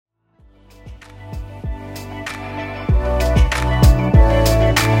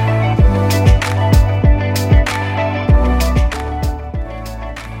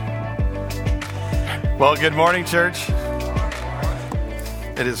Well, good morning, church.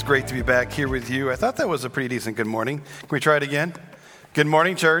 It is great to be back here with you. I thought that was a pretty decent good morning. Can we try it again? Good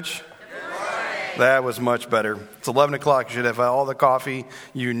morning, church. Good morning. That was much better. It's 11 o'clock. You should have all the coffee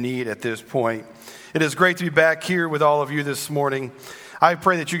you need at this point. It is great to be back here with all of you this morning. I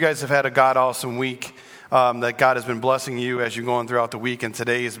pray that you guys have had a God-awesome week, that God has been blessing you as you're going throughout the week, and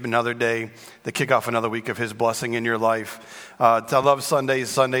today is another day to kick off another week of His blessing in your life. I love Sundays.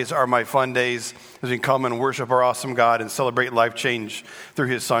 Sundays are my fun days as we come and worship our awesome God and celebrate life change through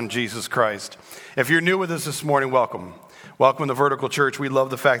His Son, Jesus Christ. If you're new with us this morning, welcome. Welcome to Vertical Church. We love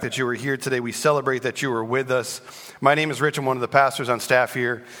the fact that you are here today. We celebrate that you are with us. My name is Rich. I'm one of the pastors on staff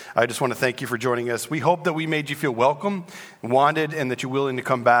here. I just want to thank you for joining us. We hope that we made you feel welcome, wanted, and that you're willing to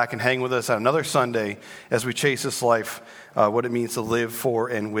come back and hang with us on another Sunday as we chase this life, what it means to live for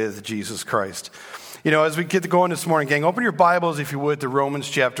and with Jesus Christ. You know, as we get going this morning, gang, open your Bibles, if you would, to Romans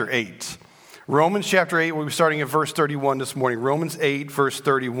chapter 8. Romans chapter 8, we'll be starting at verse 31 this morning. Romans 8, verse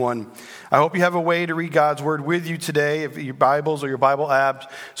 31. I hope you have a way to read God's word with you today, if your Bibles or your Bible apps,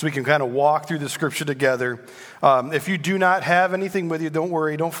 so we can kind of walk through the scripture together. If you do not have anything with you, don't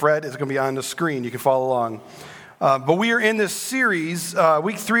worry, don't fret. It's going to be on the screen. You can follow along. But we are in this series,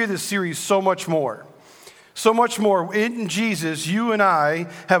 week 3 of this series, So Much More. So much more. In Jesus, you and I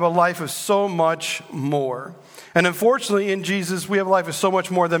have a life of so much more. And unfortunately, in Jesus, we have a life of so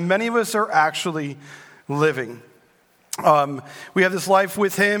much more than many of us are actually living. We have this life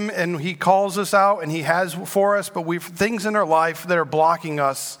with Him, and He calls us out, and He has for us, but we've things in our life that are blocking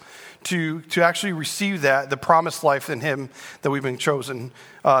us to actually receive the promised life in Him that we've been chosen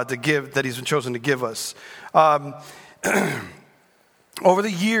to give, that He's been chosen to give us. Over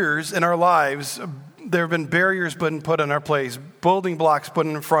the years in our lives, there have been barriers been put in our place, building blocks put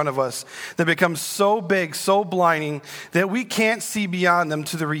in front of us that become so big, so blinding, that we can't see beyond them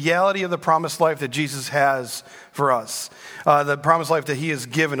to the reality of the promised life that Jesus has for us. The promised life that He has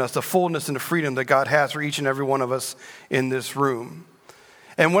given us, the fullness and the freedom that God has for each and every one of us in this room.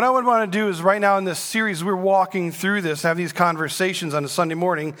 And what I would want to do is right now in this series, we're walking through this, have these conversations on a Sunday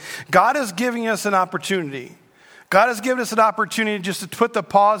morning. God is giving us an opportunity. God has given us an opportunity just to put the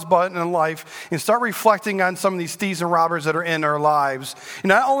pause button in life and start reflecting on some of these thieves and robbers that are in our lives.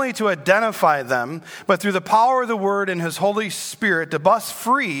 Not only to identify them, but through the power of the Word and His Holy Spirit to bust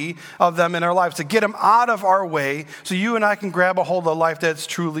free of them in our lives, to get them out of our way so you and I can grab a hold of life that's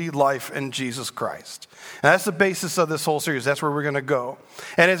truly life in Jesus Christ. And that's the basis of this whole series. That's where we're going to go.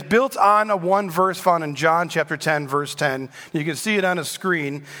 And it's built on a one verse found in John chapter 10, verse 10. You can see it on a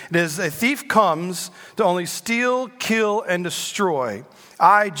screen. It is, a thief comes to only steal, kill, and destroy.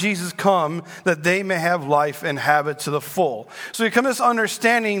 I, Jesus, come that they may have life and have it to the full. So you come to this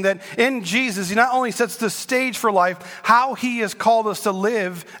understanding that in Jesus, He not only sets the stage for life, how He has called us to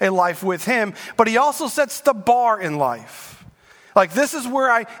live a life with Him, but He also sets the bar in life. Like, this is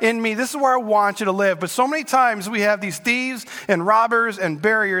where this is where I want you to live. But so many times we have these thieves and robbers and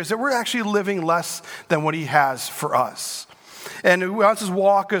barriers that we're actually living less than what He has for us. And He wants to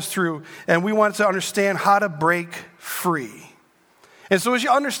walk us through, and we want to understand how to break free. And so as you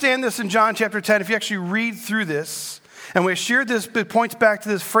understand this in John chapter 10, if you actually read through this, and we shared this, it points back to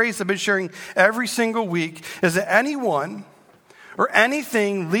this phrase I've been sharing every single week, is that anyone or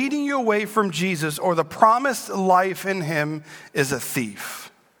anything leading you away from Jesus or the promised life in Him is a thief.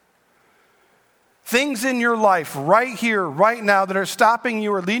 Things in your life right here, right now, that are stopping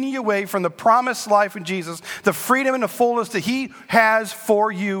you or leading you away from the promised life in Jesus, the freedom and the fullness that He has for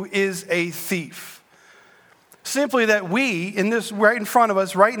you, is a thief. Simply that we, in this right in front of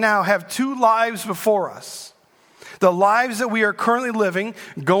us right now, have two lives before us. The lives that we are currently living,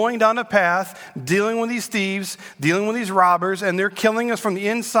 going down a path, dealing with these thieves, dealing with these robbers, and they're killing us from the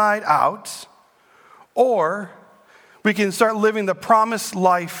inside out. Or we can start living the promised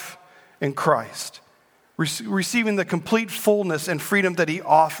life in Christ, receiving the complete fullness and freedom that He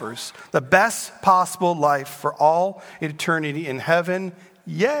offers, the best possible life for all eternity in heaven.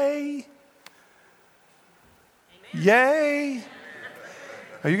 Yay! Amen. Yay!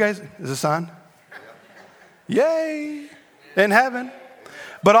 Are you guys, is this on? Yay, in heaven.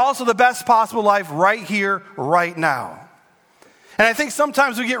 But also the best possible life right here, right now. And I think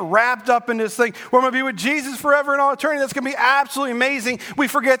sometimes we get wrapped up in this thing, we're going to be with Jesus forever and all eternity. That's going to be absolutely amazing. We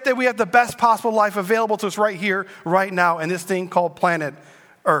forget that we have the best possible life available to us right here, right now, in this thing called planet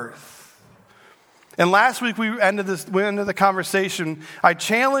Earth. And last week we ended the conversation. I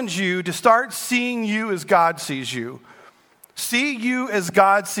challenge you to start seeing you as God sees you. See you as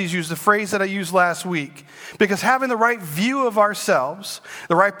God sees you is the phrase that I used last week. Because having the right view of ourselves,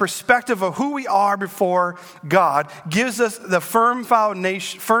 the right perspective of who we are before God, gives us the firm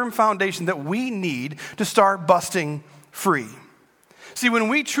foundation that we need to start busting free. See, when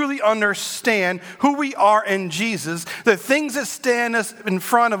we truly understand who we are in Jesus, the things that stand us in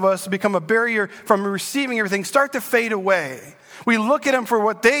front of us become a barrier from receiving everything start to fade away. We look at them for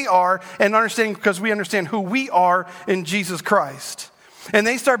what they are and understanding because we understand who we are in Jesus Christ. And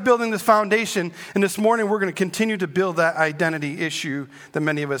they start building this foundation, and this morning we're going to continue to build that identity issue that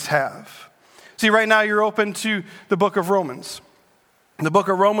many of us have. See, right now you're open to the book of Romans. The book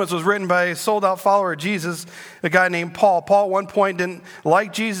of Romans was written by a sold-out follower of Jesus, a guy named Paul. Paul at one point didn't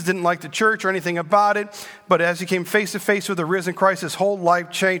like Jesus, didn't like the church or anything about it, but as he came face-to-face with the risen Christ, his whole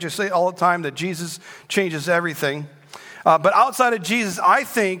life changed. I say all the time that Jesus changes everything. But outside of Jesus, I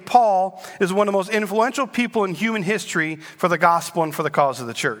think Paul is one of the most influential people in human history for the gospel and for the cause of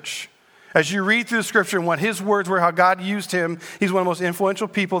the church. As you read through the scripture and what his words were, how God used him, he's one of the most influential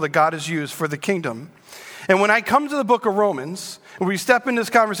people that God has used for the kingdom. And when I come to the book of Romans, when we step into this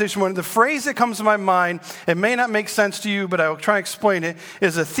conversation, the phrase that comes to my mind, it may not make sense to you, but I will try and explain it,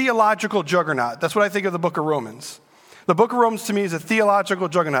 is a theological juggernaut. That's what I think of the book of Romans. The book of Romans to me is a theological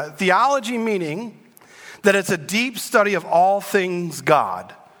juggernaut. Theology meaning that it's a deep study of all things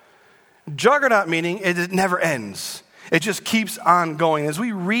God. Juggernaut meaning it never ends. It just keeps on going. As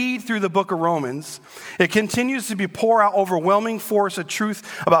we read through the book of Romans, it continues to pour out overwhelming force of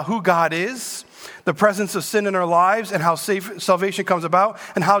truth about who God is, the presence of sin in our lives, and how salvation comes about,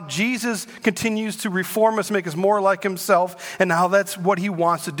 and how Jesus continues to reform us, make us more like himself, and how that's what he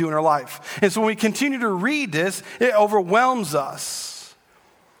wants to do in our life. And so when we continue to read this, it overwhelms us.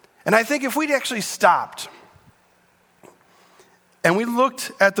 And I think if we'd actually stopped and we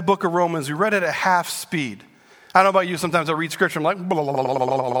looked at the book of Romans, we read it at half speed. I don't know about you, sometimes I read scripture, I'm like, blah, blah, blah,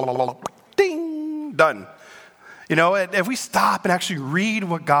 blah, blah, blah, ding, done. You know, if we stop and actually read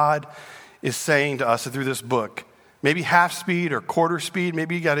what God is saying to us through this book, maybe half speed or quarter speed,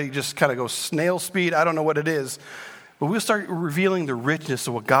 maybe you got to just kind of go snail speed, I don't know what it is, but we'll start revealing the richness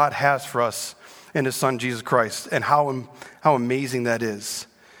of what God has for us in his son, Jesus Christ, and how amazing that is.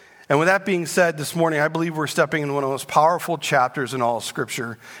 And with that being said, this morning, I believe we're stepping into one of the most powerful chapters in all of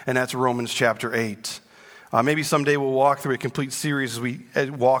Scripture, and that's Romans chapter 8. Maybe someday we'll walk through a complete series as we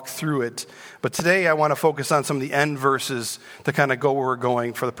walk through it. But today I want to focus on some of the end verses to kind of go where we're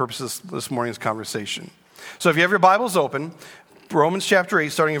going for the purposes of this morning's conversation. So if you have your Bibles open, Romans chapter 8,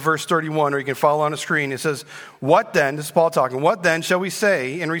 starting in verse 31, or you can follow on the screen, it says, "What then," this is Paul talking, "what then shall we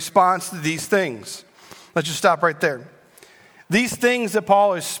say in response to these things?" Let's just stop right there. These things that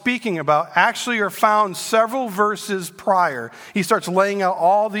Paul is speaking about actually are found several verses prior. He starts laying out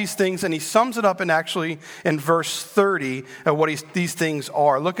all these things, and he sums it up in verse 30 of what these things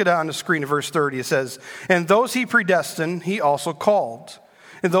are. Look at it on the screen in verse 30. It says, "And those he predestined, he also called.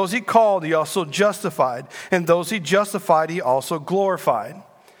 And those he called, he also justified. And those he justified, he also glorified."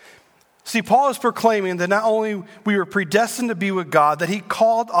 See, Paul is proclaiming that not only we were predestined to be with God, that he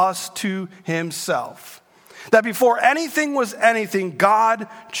called us to himself. That before anything was anything, God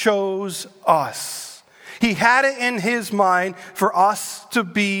chose us. He had it in his mind for us to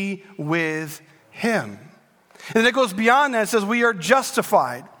be with him. And it goes beyond that. It says we are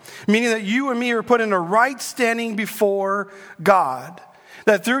justified, meaning that you and me are put in a right standing before God.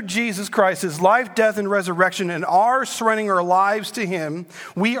 That through Jesus Christ, his life, death, and resurrection, and our surrendering our lives to him,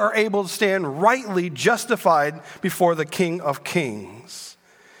 we are able to stand rightly justified before the King of Kings.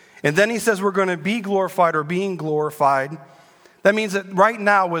 And then he says we're going to be glorified or being glorified. That means that right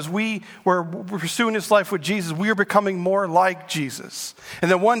now, as we're pursuing this life with Jesus, we are becoming more like Jesus.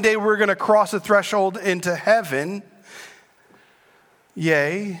 And then one day we're going to cross the threshold into heaven.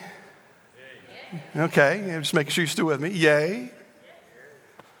 Yay. Okay, just making sure you're still with me. Yay.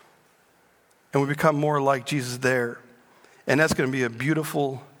 And we become more like Jesus there. And that's going to be a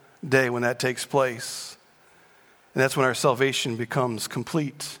beautiful day when that takes place. And that's when our salvation becomes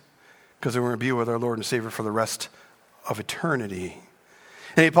complete, because we're going to be with our Lord and Savior for the rest of eternity.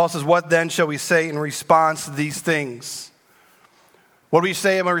 And Paul says, "What then shall we say in response to these things?" What do we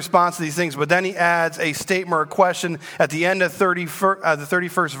say in response to these things? But then he adds a statement or a question at the end of the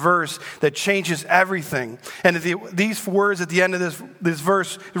 31st verse that changes everything. And these words at the end of this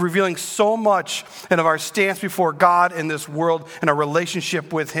verse are revealing so much of our stance before God in this world and our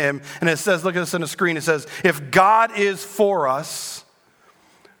relationship with him. And it says, look at this on the screen, it says, "If God is for us,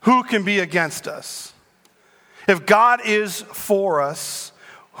 who can be against us?" If God is for us,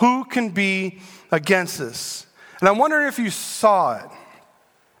 who can be against us? And I'm wondering if you saw it.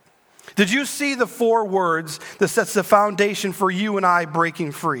 Did you see the 4 words that sets the foundation for you and I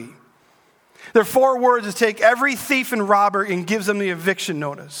breaking free? There are 4 words that take every thief and robber and gives them the eviction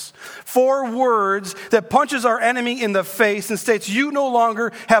notice. 4 words that punches our enemy in the face and states, you no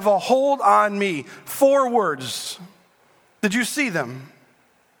longer have a hold on me. 4 words. Did you see them?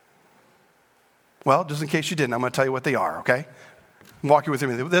 Well, just in case you didn't, I'm going to tell you what they are, okay? Walk you with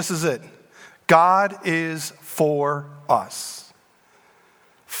me. This is it. God is for us.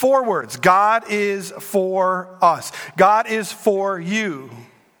 4 words. God is for us. God is for you.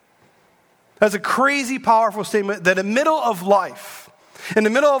 That's a crazy, powerful statement that in the middle of life, in the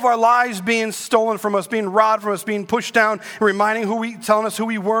middle of our lives being stolen from us, being robbed from us, being pushed down, telling us who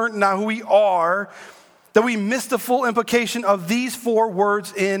we weren't, not who we are, that we miss the full implication of these 4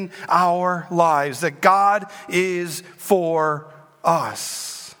 words in our lives, that God is for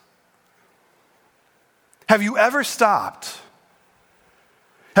us. Have you ever stopped?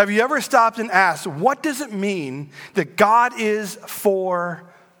 Have you ever stopped and asked, what does it mean that God is for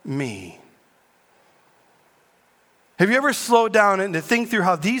me? Have you ever slowed down and to think through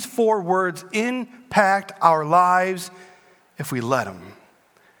how these 4 words impact our lives if we let them?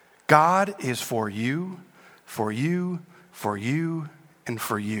 God is for you, for you, for you, and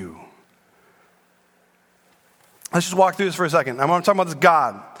for you. Let's just walk through this for a second. I want to talk about this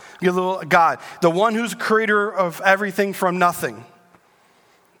God. Get a little God. The one who's creator of everything from nothing.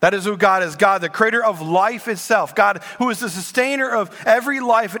 That is who God is. God, the creator of life itself. God, who is the sustainer of every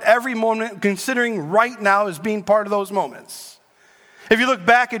life at every moment, considering right now as being part of those moments. If you look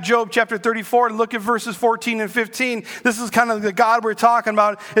back at Job chapter 34 and look at verses 14 and 15, this is kind of the God we're talking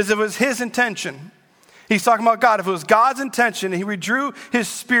about, is it was his intention. He's talking about God. If it was God's intention and he withdrew his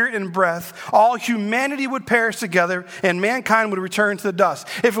spirit and breath, all humanity would perish together and mankind would return to the dust.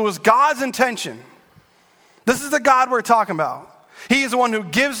 If it was God's intention, this is the God we're talking about. He is the one who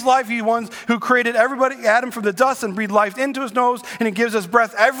gives life. He's the one who created everybody, Adam, from the dust and breathed life into his nose, and he gives us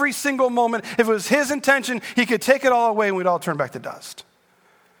breath every single moment. If it was his intention, he could take it all away and we'd all turn back to dust.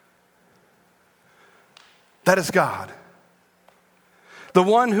 That is God. The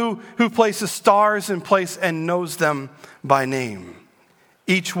one who places stars in place and knows them by name.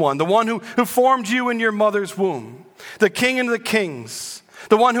 Each one. The one who formed you in your mother's womb. The King of the kings.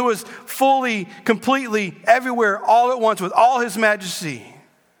 The one who is fully, completely, everywhere, all at once with all his majesty.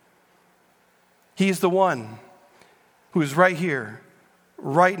 He is the one who is right here,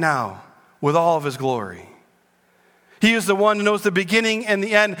 right now, with all of his glory. He is the one who knows the beginning and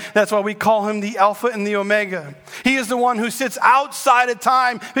the end. That's why we call him the Alpha and the Omega. He is the one who sits outside of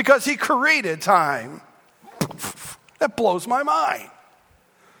time because he created time. That blows my mind.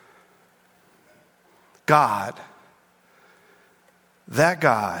 God. That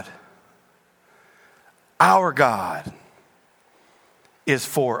God, our God, is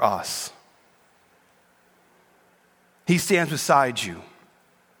for us. He stands beside you.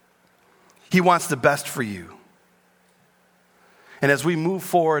 He wants the best for you. And as we move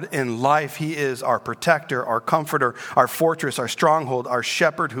forward in life, he is our protector, our comforter, our fortress, our stronghold, our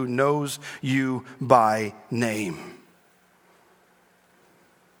shepherd who knows you by name.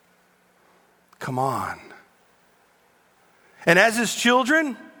 Come on. And as his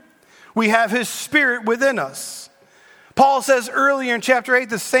children, we have his spirit within us. Paul says earlier in chapter 8,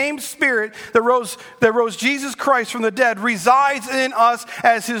 the same spirit that rose Jesus Christ from the dead resides in us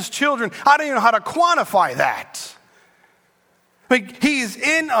as his children. I don't even know how to quantify that. Like, he is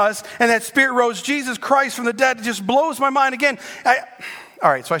in us, and that spirit rose Jesus Christ from the dead. It just blows my mind again.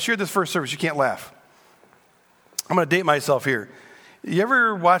 All right, so I shared this first service. You can't laugh. I'm going to date myself here. You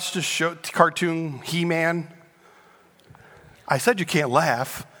ever watched the show, cartoon He-Man? I said you can't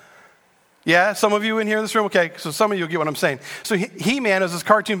laugh. Yeah, some of you in here in this room? Okay, so some of you get what I'm saying. So He-Man was this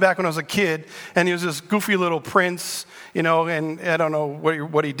cartoon back when I was a kid, and he was this goofy little prince, and I don't know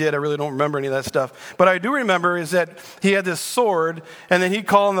what he did. I really don't remember any of that stuff. But I do remember is that he had this sword, and then he'd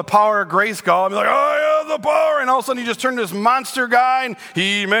call on the power of Grayskull, and be like, I have the power, and all of a sudden he just turned into this monster guy, and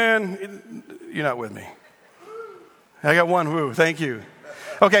He-Man, you're not with me. I got one woo, thank you.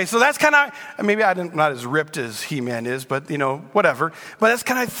 Okay, so that's kind of, maybe I'm not as ripped as He-Man is, but, whatever. But that's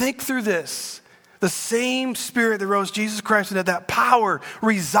kind of think through this. The same spirit that rose Jesus Christ and that power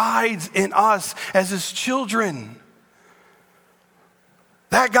resides in us as his children.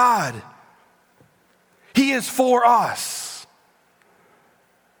 That God, he is for us.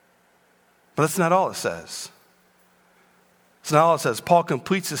 But that's not all it says. It's not all it says. Paul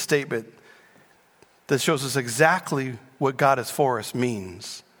completes a statement that shows us exactly what God is for us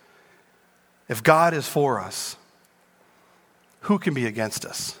means. If God is for us, who can be against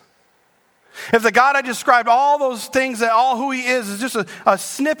us? If the God I described, all those things, that all who he is just a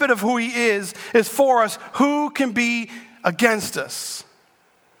snippet of who he is for us, who can be against us?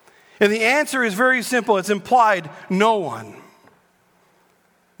 And the answer is very simple. It's implied: no one.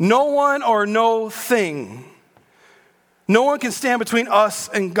 No one or no thing. No one can stand between us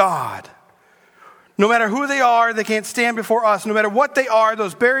and God. No matter who they are, they can't stand before us. No matter what they are,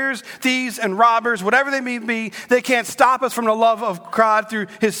 those barriers, thieves, and robbers, whatever they may be, they can't stop us from the love of God through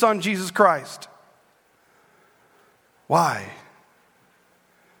his Son, Jesus Christ. Why?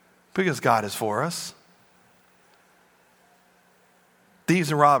 Because God is for us. Thieves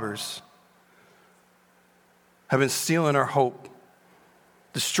and robbers have been stealing our hope,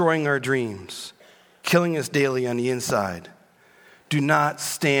 destroying our dreams, killing us daily on the inside. Do not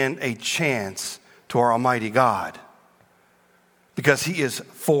stand a chance to our Almighty God, because he is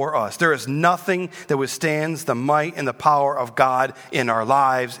for us. There is nothing that withstands the might and the power of God in our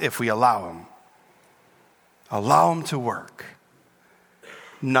lives if we allow him. Allow him to work.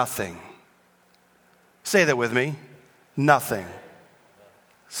 Nothing. Say that with me. Nothing.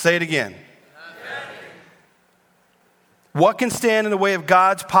 Say it again. Nothing. What can stand in the way of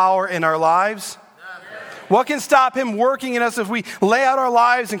God's power in our lives? What can stop him working in us if we lay out our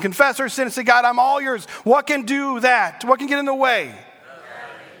lives and confess our sin and say, God, I'm all yours? What can do that? What can get in the way?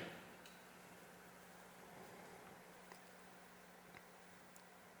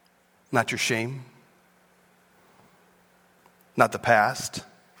 Not your shame. Not the past.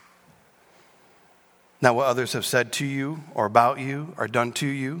 Not what others have said to you or about you or done to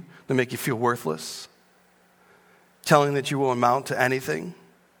you to make you feel worthless. Telling that you will amount to anything.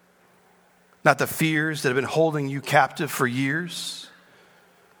 Not the fears that have been holding you captive for years.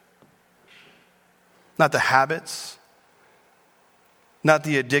 Not the habits. Not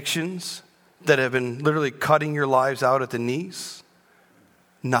the addictions that have been literally cutting your lives out at the knees.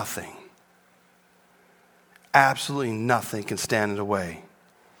 Nothing. Absolutely nothing can stand in the way,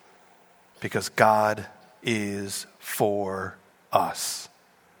 because God is for us.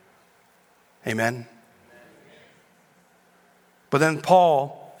 Amen? But then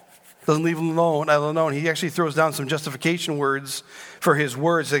Paul doesn't leave him alone. He actually throws down some justification words for his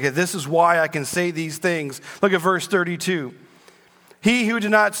words. Like, this is why I can say these things. Look at verse 32. He who did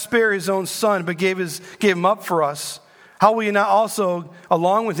not spare his own son, but gave him up for us, how will he not also,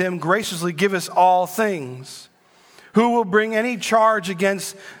 along with him, graciously give us all things? Who will bring any charge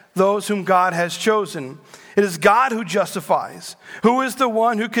against those whom God has chosen? It is God who justifies. Who is the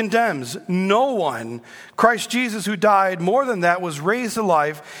one who condemns? No one. Christ Jesus, who died, more than that, was raised to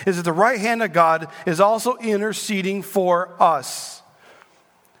life, is at the right hand of God, is also interceding for us.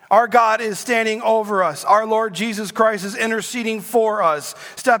 Our God is standing over us. Our Lord Jesus Christ is interceding for us,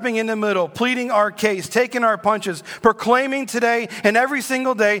 stepping in the middle, pleading our case, taking our punches, proclaiming today and every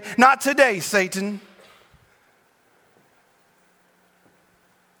single day, not today, Satan.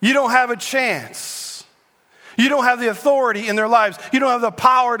 You don't have a chance. You don't have the authority in their lives. You don't have the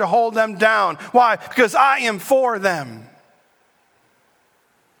power to hold them down. Why? Because I am for them. And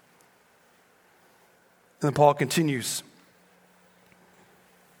then Paul continues.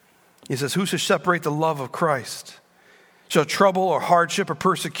 He says, who shall separate the love of Christ? Shall trouble or hardship or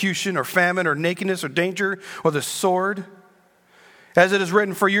persecution or famine or nakedness or danger or the sword? As it is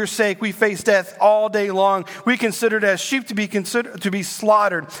written, for your sake we face death all day long. We considered as sheep to be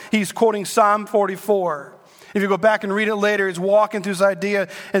slaughtered. He's quoting Psalm 44. If you go back and read it later, he's walking through this idea,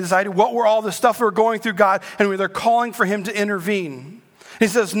 what were all the stuff we're going through, God, and they're calling for him to intervene. He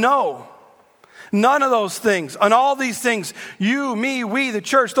says, no, none of those things. And all these things, you, me, we, the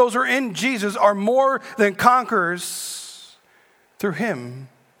church, those who are in Jesus are more than conquerors through him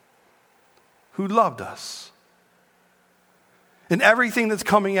who loved us. And everything that's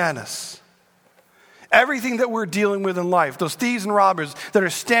coming at us, everything that we're dealing with in life, those thieves and robbers that are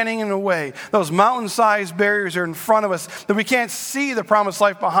standing in the way, those mountain-sized barriers are in front of us that we can't see the promised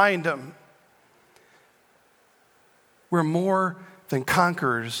life behind them. We're more than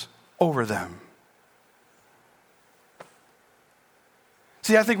conquerors over them.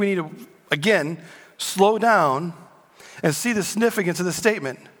 See, I think we need to, again, slow down and see the significance of the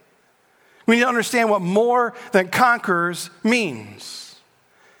statement. We need to understand what more than conquerors means.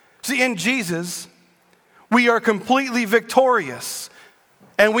 See, in Jesus, we are completely victorious,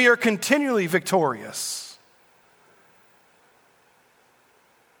 and we are continually victorious.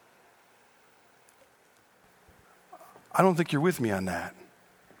 I don't think you're with me on that.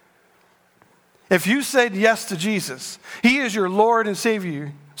 If you said yes to Jesus, he is your Lord and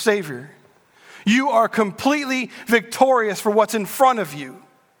Savior, you are completely victorious for what's in front of you.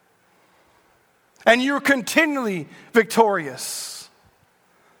 And you're continually victorious.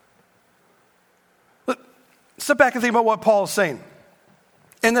 Step back and think about what Paul is saying.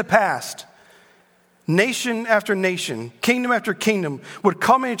 In the past, nation after nation, kingdom after kingdom would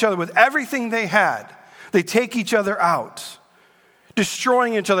come at each other with everything they had. They take each other out,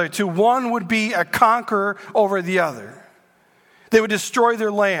 destroying each other till one would be a conqueror over the other. They would destroy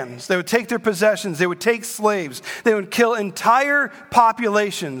their lands. They would take their possessions. They would take slaves. They would kill entire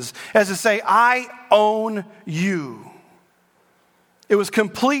populations as to say, I own you. It was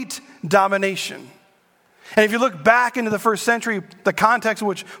complete domination. And if you look back into the first century, the context in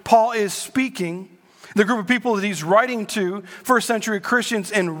which Paul is speaking, the group of people that he's writing to, first century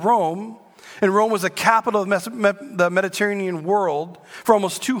Christians in Rome, and Rome was the capital of the Mediterranean world for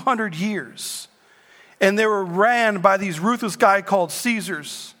almost 200 years. And they were ran by these ruthless guys called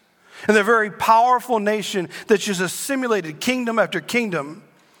Caesars. And they're a very powerful nation that just assimilated kingdom after kingdom.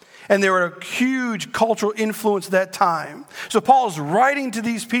 And they were a huge cultural influence at that time. So Paul's writing to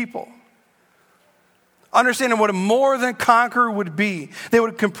these people, understanding what a more than conqueror would be. They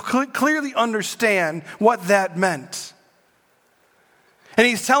would clearly understand what that meant. And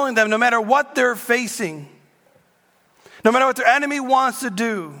he's telling them no matter what they're facing, no matter what their enemy wants to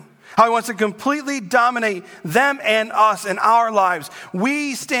do, how he wants to completely dominate them and us in our lives,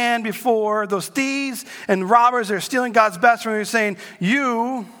 we stand before those thieves and robbers that are stealing God's best from you, saying,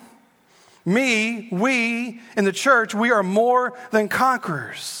 you, me, we, in the church, we are more than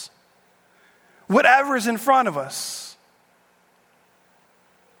conquerors. Whatever is in front of us,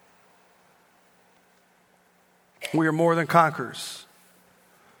 we are more than conquerors.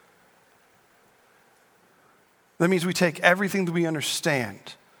 That means we take everything that we understand,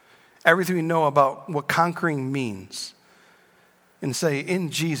 everything we know about what conquering means, and say,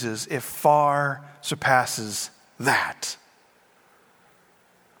 in Jesus, it far surpasses that.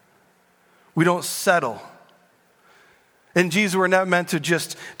 We don't settle. In Jesus, we're not meant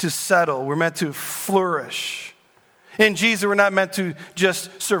to settle. We're meant to flourish. In Jesus, we're not meant to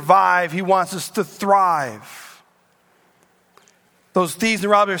just survive. He wants us to thrive. Those thieves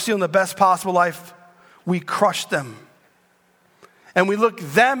and robbers are stealing the best possible life. We crush them. And we look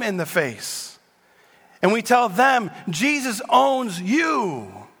them in the face. And we tell them, Jesus owns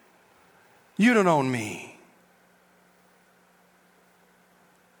you. You don't own me.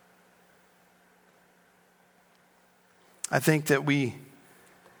 I think we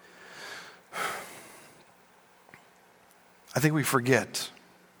forget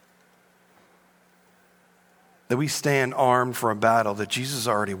that we stand armed for a battle that Jesus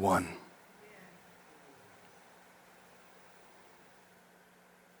already won.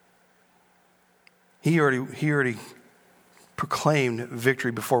 He already proclaimed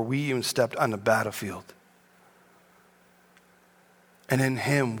victory before we even stepped on the battlefield. And in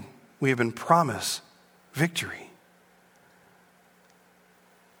him, we have been promised victory.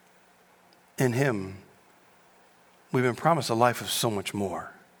 In him, we've been promised a life of so much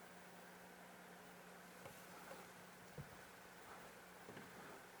more.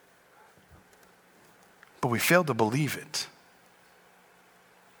 But we failed to believe it.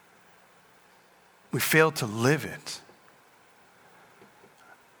 We failed to live it.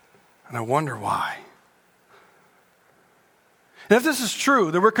 And I wonder why. And if this is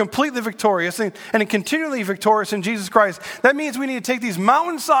true, that we're completely victorious and continually victorious in Jesus Christ, that means we need to take these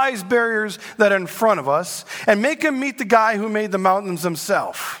mountain-sized barriers that are in front of us and make them meet the guy who made the mountains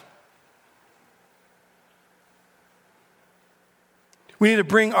himself. We need to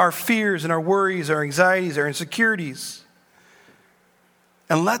bring our fears and our worries, our anxieties, our insecurities,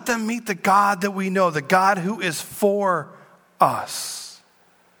 and let them meet the God that we know, the God who is for us.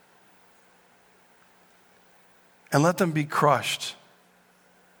 And let them be crushed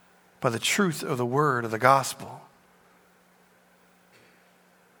by the truth of the word of the gospel.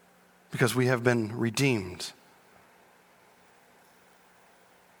 Because we have been redeemed.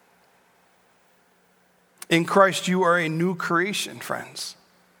 In Christ, you are a new creation, friends.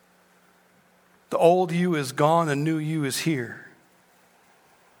 The old you is gone, the new you is here.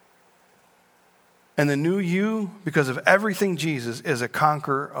 And the new you, because of everything Jesus, is a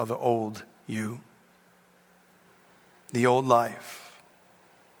conqueror of the old you. The old life,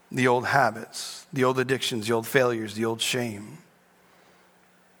 the old habits, the old addictions, the old failures, the old shame.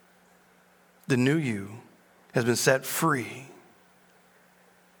 The new you has been set free.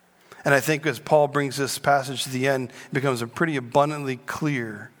 And I think as Paul brings this passage to the end, it becomes pretty abundantly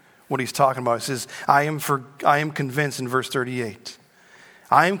clear what he's talking about. He says, I am convinced in verse 38.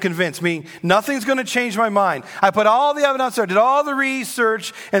 I am convinced, meaning nothing's going to change my mind. I put all the evidence there, did all the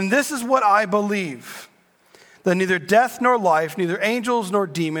research, and this is what I believe. That neither death nor life, neither angels nor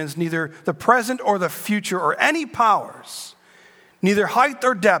demons, neither the present or the future or any powers, Neither height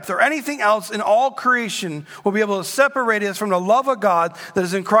or depth or anything else in all creation will be able to separate us from the love of God that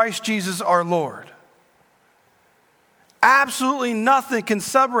is in Christ Jesus our Lord. Absolutely nothing can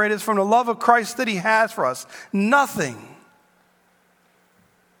separate us from the love of Christ that he has for us. Nothing.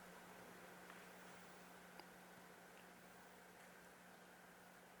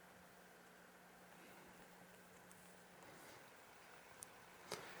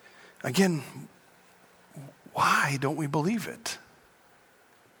 Again, why don't we believe it?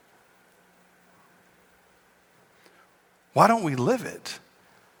 Why don't we live it?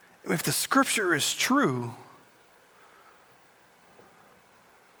 If the scripture is true,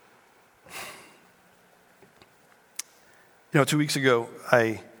 you know, 2 weeks ago,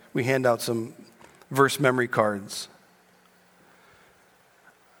 we hand out some verse memory cards.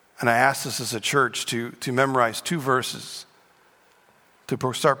 And I asked us as a church to memorize 2 verses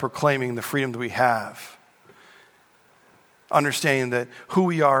to start proclaiming the freedom that we have. Understanding that who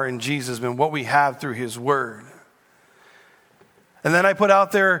we are in Jesus and what we have through his word. And then we put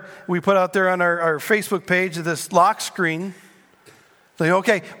out there on our Facebook page this lock screen. Like,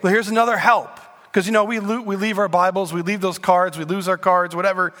 okay, well, here's another help. Because, you know, we leave our Bibles, we leave those cards, we lose our cards,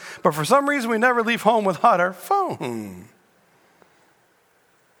 whatever. But for some reason, we never leave home without our phone.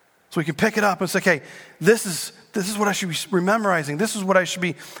 So we can pick it up and say, okay, this is what I should be memorizing. This is what I should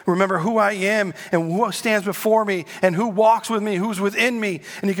be, remember who I am and who stands before me and who walks with me, who's within me.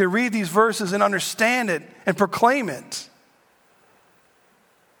 And you can read these verses and understand it and proclaim it.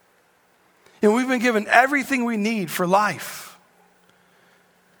 And we've been given everything we need for life.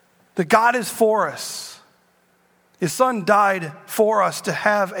 That God is for us. His son died for us to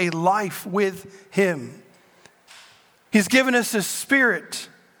have a life with him. He's given us his spirit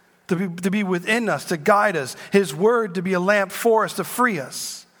to be within us, to guide us. His word to be a lamp for us, to free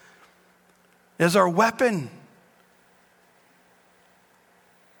us. It is our weapon.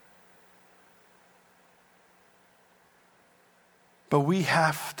 But we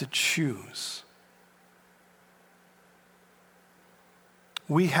have to choose.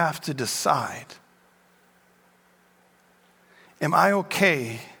 We have to decide. Am I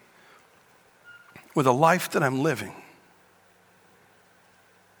okay with the life that I'm living?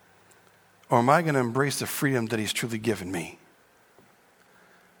 Or am I going to embrace the freedom that he's truly given me?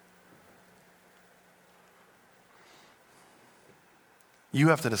 You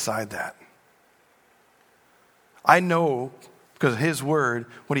have to decide that. I know, because of his word,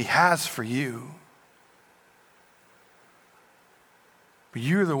 what he has for you. But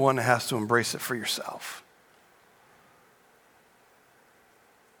you're the one that has to embrace it for yourself.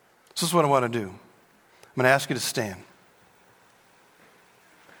 So this is what I want to do. I'm going to ask you to stand.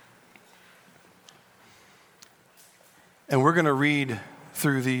 And we're going to read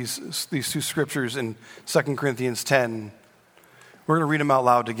through these 2 scriptures in 2 Corinthians 10. We're going to read them out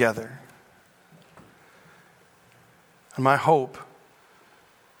loud together. And my hope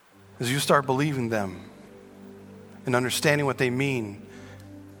is you start believing them and understanding what they mean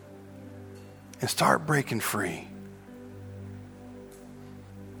and start breaking free.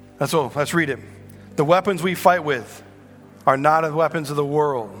 Let's read it. The weapons we fight with are not the weapons of the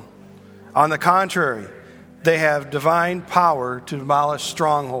world. On the contrary, they have divine power to demolish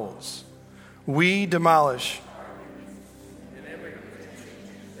strongholds. We demolish and every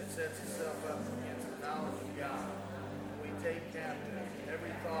argument that sets itself up against the knowledge of God. We take captive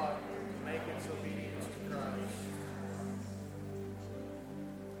every thought to make its obedience to Christ.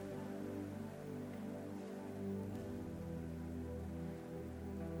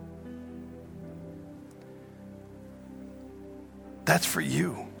 That's for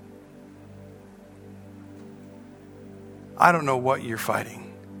you. I don't know what you're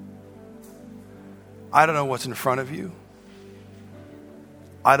fighting. I don't know what's in front of you.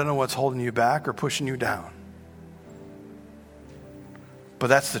 I don't know what's holding you back or pushing you down. But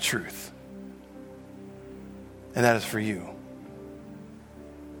that's the truth. And that is for you.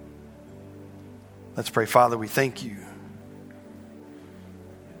 Let's pray. Father, we thank you.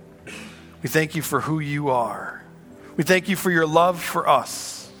 We thank you for who you are. We thank you for your love for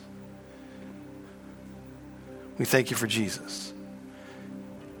us. We thank you for Jesus.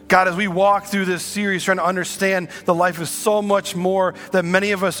 God, as we walk through this series trying to understand the life is so much more that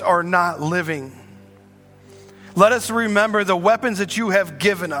many of us are not living. Let us remember the weapons that you have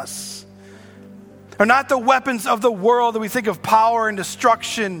given us are not the weapons of the world that we think of power and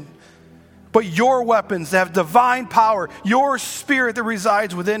destruction, but your weapons that have divine power, your spirit that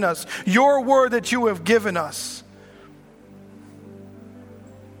resides within us, your word that you have given us.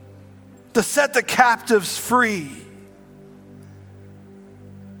 To set the captives free.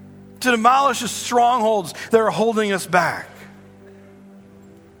 To demolish the strongholds that are holding us back.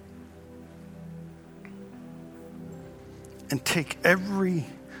 and take every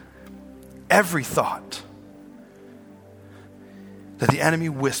thought that the enemy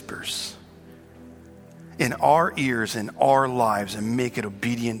whispers in our ears, in our lives, and make it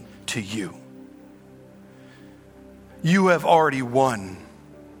obedient to you. You have already won.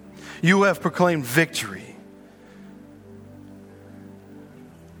 You have proclaimed victory.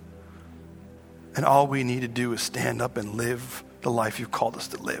 And all we need to do is stand up and live the life you've called us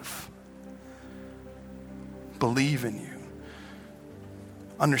to live. Believe in you.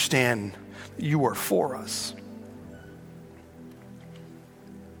 Understand you are for us.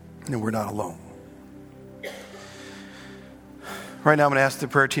 And we're not alone. Right now I'm going to ask the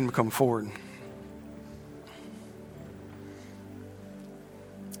prayer team to come forward.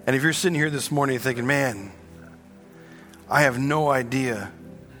 And if you're sitting here this morning thinking, man, I have no idea.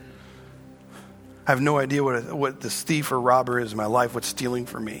 I have no idea what this thief or robber is in my life, what's stealing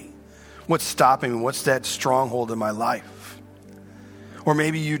from me, what's stopping me, what's that stronghold in my life. Or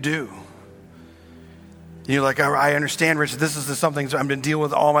maybe you do. You're like, I understand, Richard, this is something I've been dealing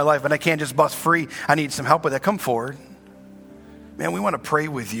with all my life, but I can't just bust free. I need some help with that. Come forward. Man, we want to pray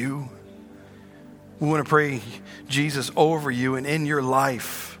with you. We want to pray Jesus over you and in your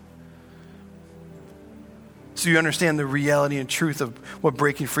life. So you understand the reality and truth of what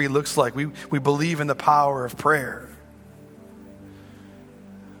breaking free looks like. We believe in the power of prayer.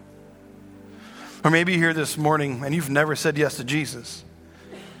 Or maybe you're here this morning and you've never said yes to Jesus.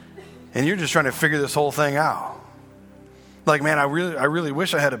 And you're just trying to figure this whole thing out. Like, man, I really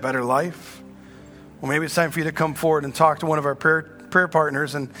wish I had a better life. Well, maybe it's time for you to come forward and talk to one of our prayer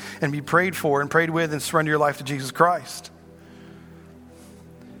partners and be prayed for and prayed with and surrender your life to Jesus Christ.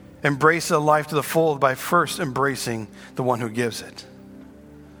 Embrace a life to the full by first embracing the one who gives it.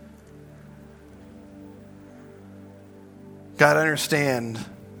 God, I understand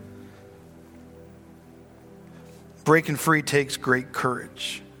breaking free takes great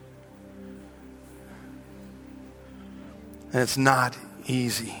courage. And it's not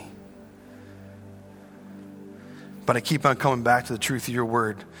easy. But I keep on coming back to the truth of your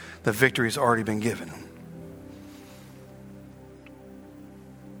word. The victory has already been given.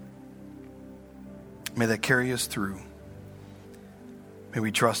 May that carry us through. May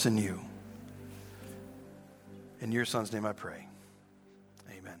we trust in you. In your son's name I pray.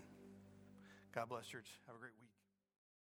 Amen. God bless, church. Have a great week.